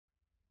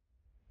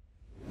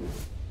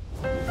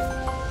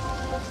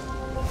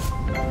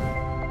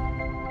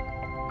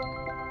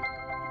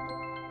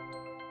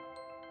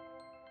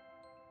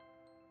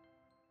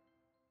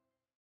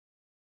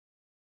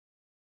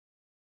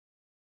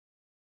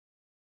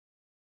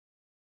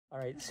All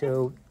right,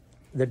 so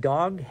the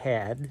dog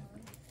had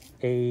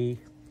a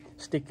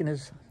stick in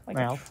his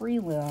mouth. A tree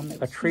limb.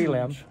 A tree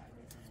limb.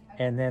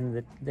 And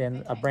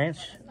then a branch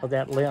of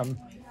that limb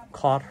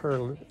caught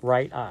her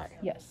right eye.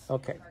 Yes.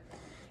 Okay.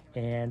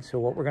 And so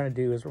what we're going to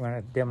do is we're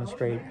going to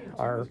demonstrate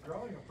our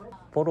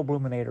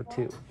Photo-Bluminator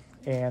II.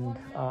 And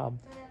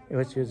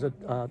which is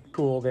a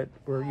tool that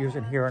we're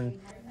using here.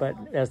 But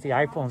as the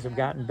iPhones have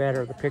gotten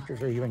better, the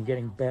pictures are even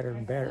getting better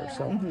and better.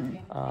 So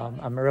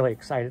I'm really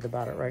excited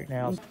about it right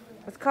now.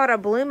 It's called a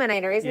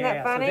Bluminator. Isn't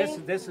that funny? So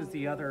this is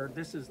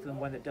the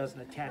one that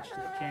doesn't attach to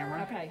the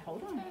camera. Okay,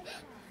 hold on.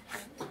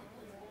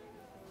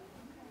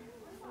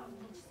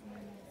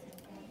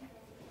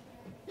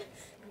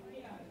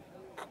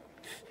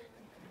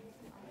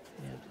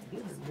 Yeah,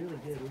 get a really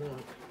good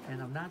look,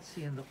 and I'm not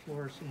seeing the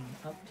fluorescein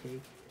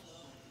uptake.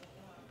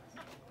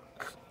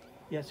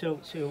 Yeah,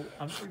 so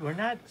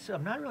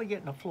I'm not really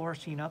getting a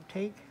fluorescein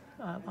uptake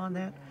on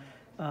that,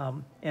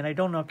 and I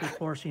don't know if the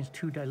fluorescein's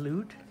too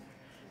dilute.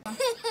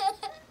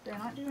 They're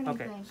not doing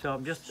anything. Okay, so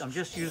I'm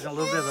just using a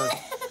little bit of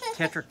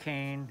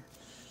tetracaine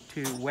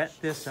to wet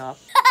this up.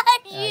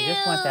 And I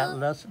just want that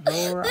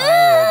lower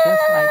eyelid,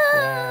 just like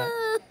that.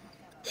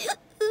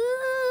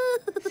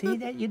 See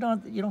that? You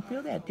don't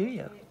feel that, do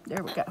you?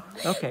 There we go.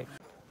 Okay.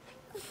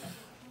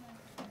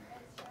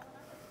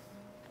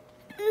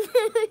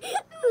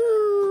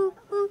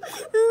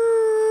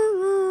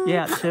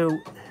 Yeah, so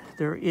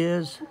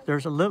there's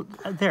a little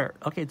there.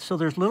 Okay, so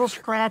there's little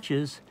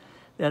scratches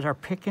that are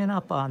picking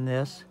up on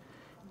this,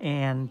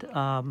 and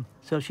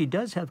so she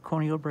does have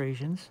corneal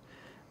abrasions,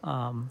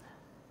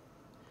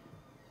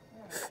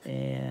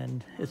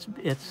 and it's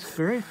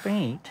very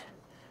faint,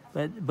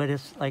 but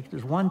it's like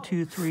there's 1,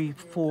 2, 3,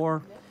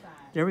 4.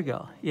 There we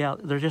go. Yeah,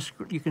 there's just,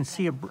 you can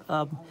see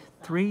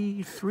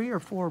three or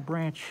four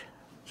branch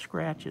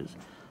scratches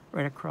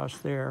right across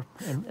there,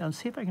 and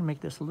see if I can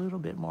make this a little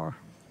bit more.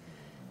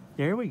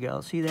 There we go.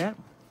 See that?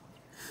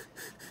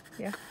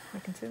 Yeah, I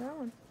can see that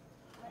one.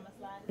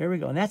 There we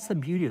go. And that's the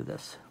beauty of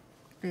this.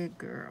 Big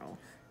girl.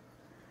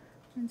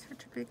 I'm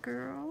such a big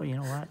girl. Well, you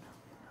know what?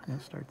 I'm going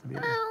to start the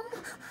video.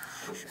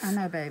 I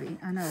know, baby.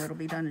 I know. It'll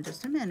be done in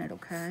just a minute,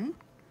 okay?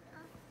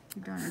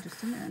 Be done in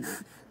just a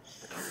minute.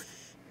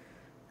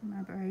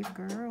 My brave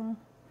girl.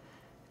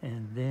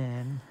 And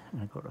then I'm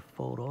going to go to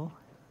photo.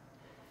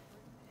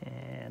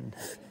 And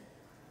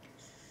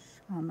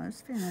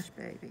almost finished,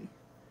 baby.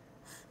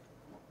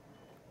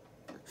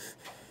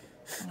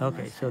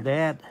 Okay, so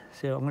I'm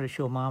going to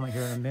show Mama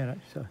here in a minute,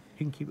 so you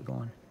can keep it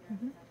going.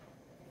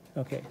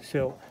 Okay,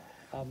 so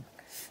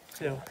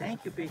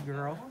thank you, big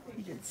girl.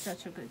 You did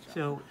such a good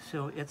job.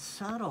 So it's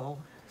subtle,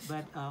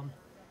 but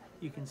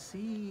you can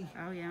see.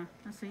 Oh yeah,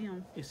 I see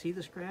them. You see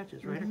the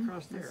scratches right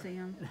across there. I see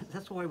them.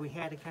 That's why we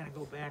had to kind of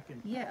go back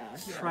and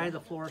try the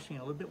fluorescein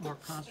a little bit more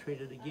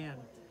concentrated again.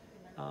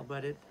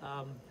 But it's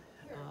a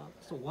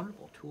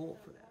wonderful tool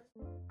for that.